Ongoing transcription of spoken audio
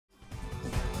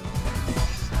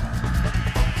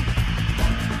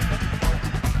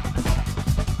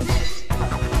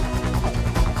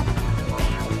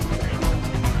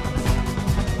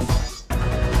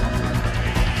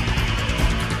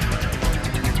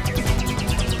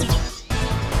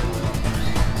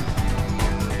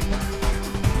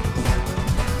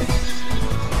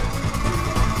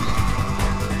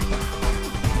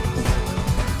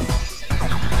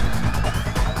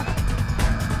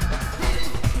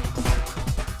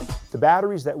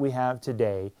batteries that we have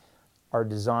today are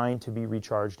designed to be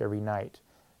recharged every night.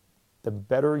 The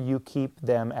better you keep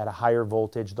them at a higher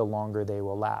voltage, the longer they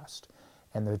will last.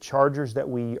 And the chargers that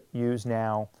we use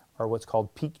now are what's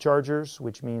called peak chargers,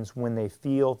 which means when they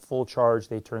feel full charge,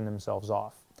 they turn themselves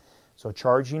off. So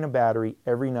charging a battery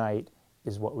every night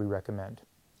is what we recommend.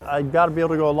 I've got to be able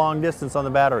to go a long distance on the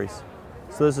batteries.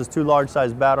 So this is 2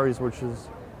 large-sized batteries, which is,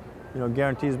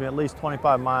 guarantees me at least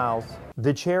 25 miles.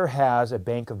 The chair has a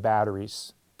bank of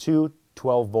batteries, 2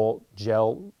 12-volt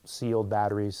gel-sealed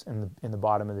batteries in the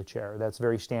bottom of the chair. That's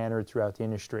very standard throughout the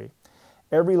industry.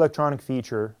 Every electronic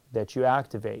feature that you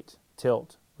activate,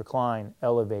 tilt, recline,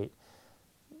 elevate,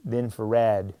 the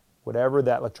infrared, whatever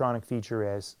that electronic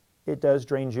feature is, it does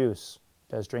drain juice,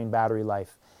 does drain battery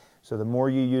life. So the more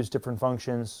you use different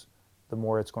functions, the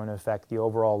more it's going to affect the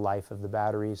overall life of the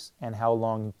batteries and how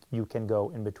long you can go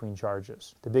in between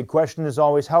charges. The big question is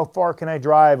always, how far can I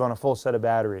drive on a full set of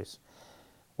batteries?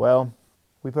 Well,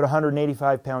 we put a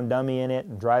 185-pound dummy in it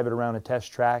and drive it around a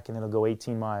test track and it'll go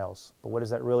 18 miles. But what does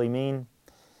that really mean?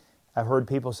 I've heard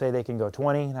people say they can go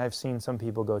 20, and I've seen some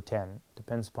people go 10.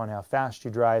 Depends upon how fast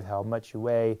you drive, how much you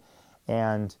weigh,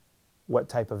 and what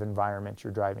type of environment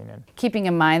you're driving in. Keeping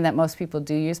in mind that most people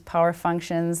do use power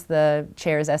functions, the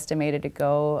chair is estimated to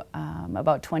go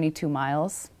about 22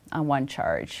 miles on one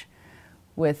charge,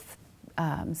 with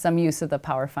some use of the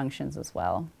power functions as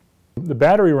well. The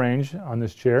battery range on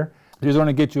this chair is going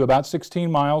to get you about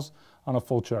 16 miles on a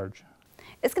full charge.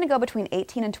 It's going to go between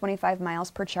 18 and 25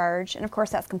 miles per charge, and of course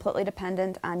that's completely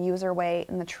dependent on user weight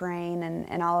and the terrain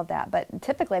and all of that. But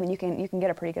typically, I mean, you can get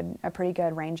a pretty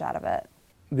good range out of it.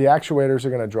 The actuators are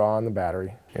going to draw on the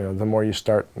battery. The more you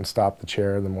start and stop the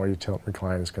chair, the more you tilt and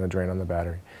recline, it's going to drain on the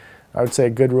battery. I would say a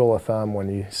good rule of thumb, when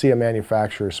you see a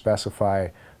manufacturer specify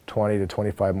 20 to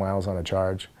 25 miles on a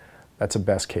charge, that's a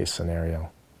best case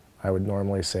scenario. I would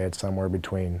normally say it's somewhere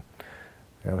between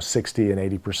 60 and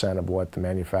 80% of what the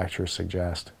manufacturers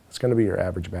suggest. It's going to be your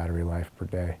average battery life per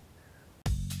day.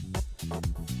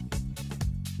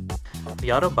 The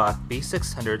Autobach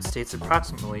B600 states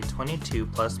approximately 22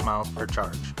 plus miles per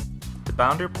charge. The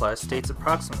Bounder Plus states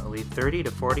approximately 30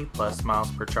 to 40 plus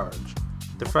miles per charge.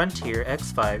 The Frontier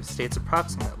X5 states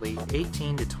approximately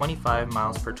 18 to 25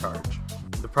 miles per charge.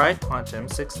 The Pride Quantum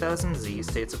 6000Z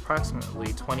states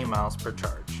approximately 20 miles per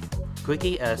charge.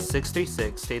 QUICKIE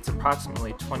S636 states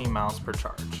approximately 20 miles per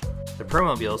charge. The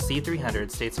PERMOBIL C300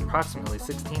 states approximately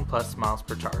 16 plus miles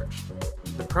per charge.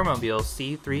 The PERMOBIL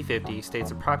C350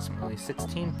 states approximately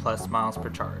 16 plus miles per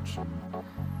charge.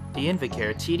 The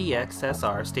INVACARE TDX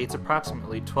SR states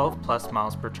approximately 12 plus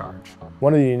miles per charge.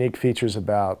 One of the unique features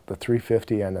about the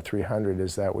 350 and the 300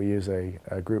 is that we use a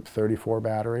Group 34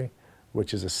 battery,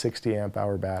 which is a 60 amp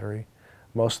hour battery.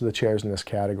 Most of the chairs in this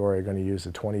category are going to use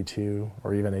a 22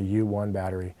 or even a U1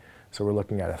 battery. So we're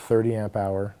looking at a 30 amp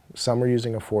hour. Some are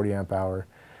using a 40 amp hour.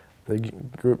 The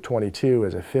Group 22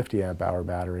 is a 50 amp hour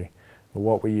battery. But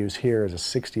what we use here is a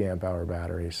 60 amp hour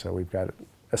battery. So we've got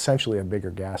essentially a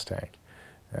bigger gas tank.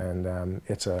 And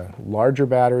it's a larger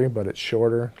battery, but it's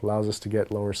shorter, allows us to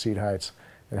get lower seat heights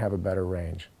and have a better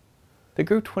range. The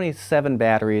Group 27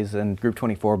 batteries and Group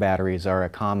 24 batteries are a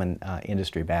common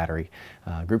industry battery.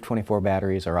 Group 24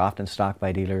 batteries are often stocked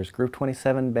by dealers. Group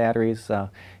 27 batteries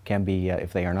can be,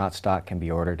 if they are not stocked, can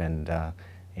be ordered and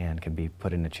can be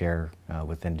put in a chair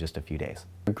within just a few days.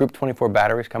 Group 24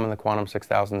 batteries come in the Quantum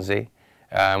 6000Z.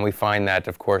 And we find that,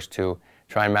 of course, to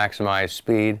try and maximize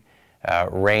speed,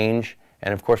 range,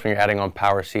 and of course when you're adding on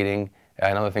power seating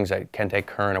and other things that can take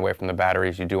current away from the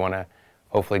batteries, you do want to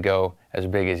hopefully go as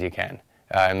big as you can.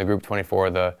 And the Group 24,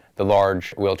 the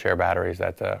large wheelchair batteries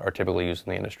that are typically used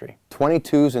in the industry.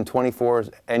 22s and 24s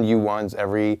and U1s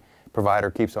every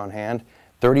provider keeps on hand.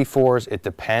 34s, it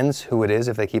depends who it is,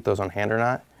 if they keep those on hand or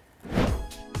not.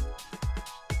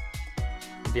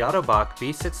 The Autobach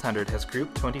B600 has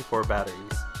Group 24 batteries.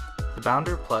 The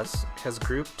Bounder Plus has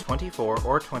Group 24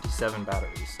 or 27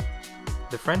 batteries.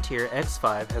 The Frontier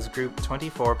X5 has Group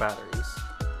 24 batteries.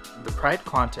 The Pride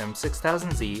Quantum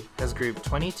 6000Z has Group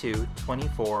 22,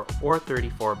 24, or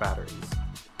 34 batteries.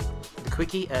 The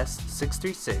QUICKIE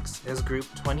S636 has Group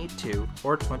 22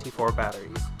 or 24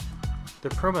 batteries. The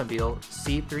PERMOBIL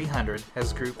C300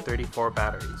 has Group 34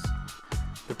 batteries.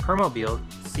 The PERMOBIL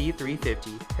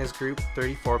C350 has Group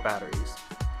 34 batteries.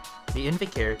 The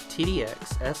INVACARE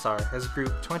TDX SR has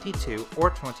Group 22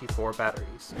 or 24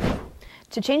 batteries.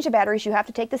 To change the batteries, you have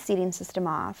to take the seating system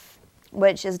off,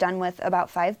 which is done with about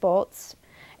 5 bolts.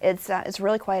 It's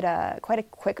really quite a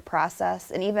quick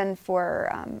process, and even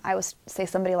for I would say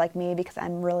somebody like me, because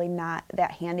I'm really not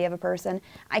that handy of a person,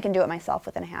 I can do it myself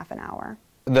within a half an hour.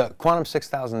 The Quantum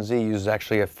 6000Z uses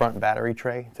actually a front battery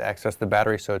tray to access the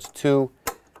battery, so it's 2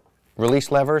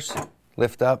 release levers,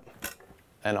 lift up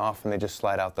and off, and they just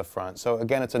slide out the front. So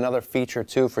again, it's another feature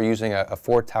too for using a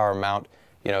 4-tower mount,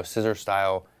 you know,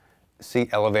 scissor-style seat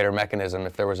elevator mechanism.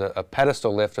 If there was a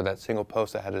pedestal lift or that single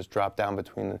post that had to drop down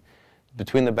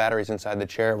between the batteries inside the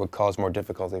chair, it would cause more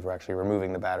difficulty for actually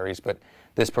removing the batteries. But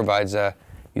this provides,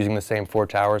 using the same 4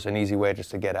 towers, an easy way just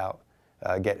to get out,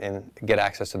 get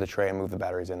access to the tray and move the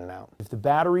batteries in and out. If the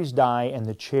batteries die and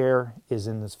the chair is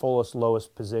in its fullest,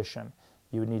 lowest position,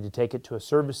 you would need to take it to a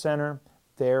service center.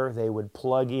 There they would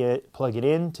plug it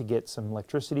in to get some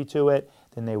electricity to it.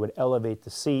 Then they would elevate the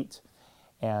seat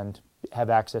and have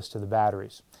access to the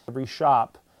batteries. Every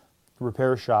shop,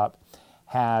 repair shop,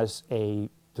 has a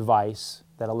device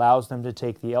that allows them to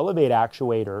take the Elevate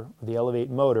actuator, the Elevate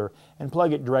motor, and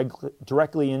plug it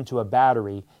directly into a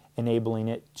battery, enabling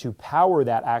it to power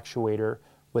that actuator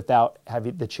without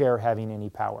the chair having any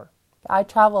power. I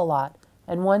travel a lot,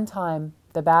 and one time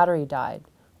the battery died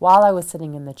while I was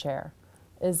sitting in the chair.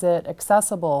 Is it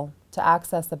accessible to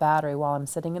access the battery while I'm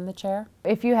sitting in the chair?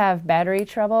 If you have battery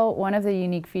trouble, one of the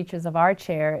unique features of our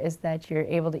chair is that you're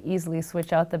able to easily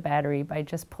switch out the battery by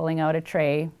just pulling out a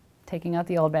tray, taking out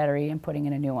the old battery and putting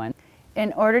in a new one.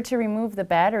 In order to remove the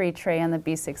battery tray on the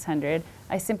B600,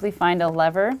 I simply find a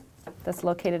lever that's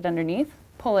located underneath,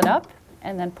 pull it up,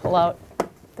 and then pull out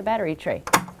the battery tray.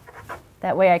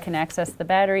 That way I can access the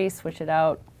battery, switch it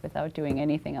out without doing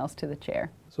anything else to the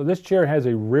chair. So this chair has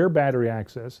a rear battery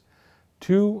access,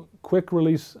 2 quick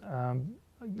release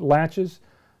latches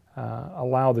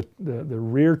allow the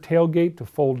rear tailgate to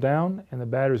fold down, and the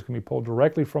batteries can be pulled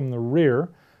directly from the rear,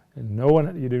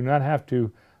 and you do not have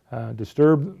to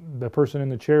disturb the person in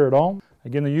the chair at all.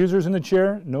 Again, the users in the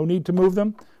chair, no need to move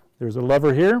them. There's a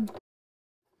lever here,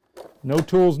 no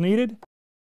tools needed.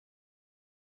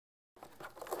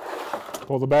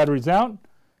 Pull the batteries out.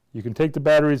 You can take the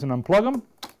batteries and unplug them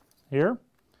here.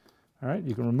 All right,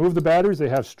 you can remove the batteries. They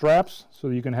have straps so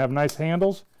you can have nice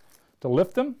handles to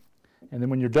lift them. And then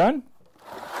when you're done,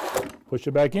 push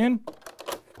it back in,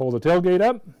 pull the tailgate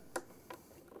up,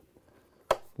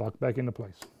 lock back into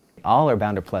place. All our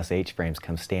Bounder Plus H-frames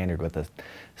come standard with a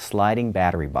sliding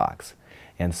battery box.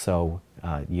 And so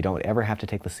you don't ever have to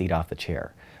take the seat off the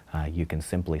chair. You can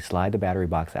simply slide the battery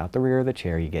box out the rear of the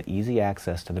chair. You get easy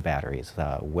access to the batteries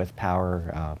with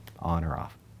power on or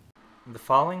off. The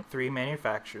following 3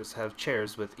 manufacturers have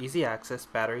chairs with easy access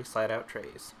battery slide-out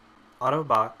trays.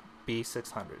 Autobach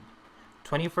B600,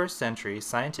 21st Century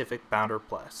Scientific Bounder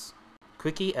Plus,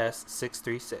 QUICKIE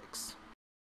S636.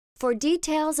 For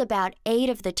details about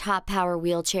 8 of the top power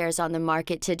wheelchairs on the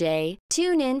market today,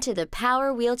 tune in to the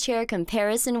Power Wheelchair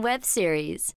Comparison web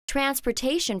series.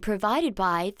 Transportation provided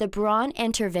by the Braun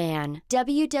Enter Van,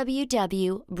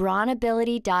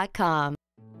 www.braunability.com.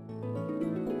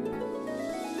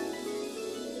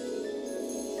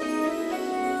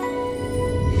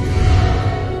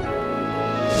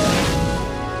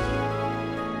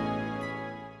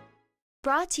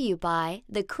 Brought to you by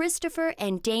the Christopher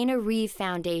and Dana Reeve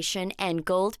Foundation and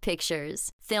Gold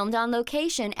Pictures. Filmed on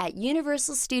location at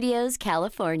Universal Studios,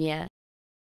 California.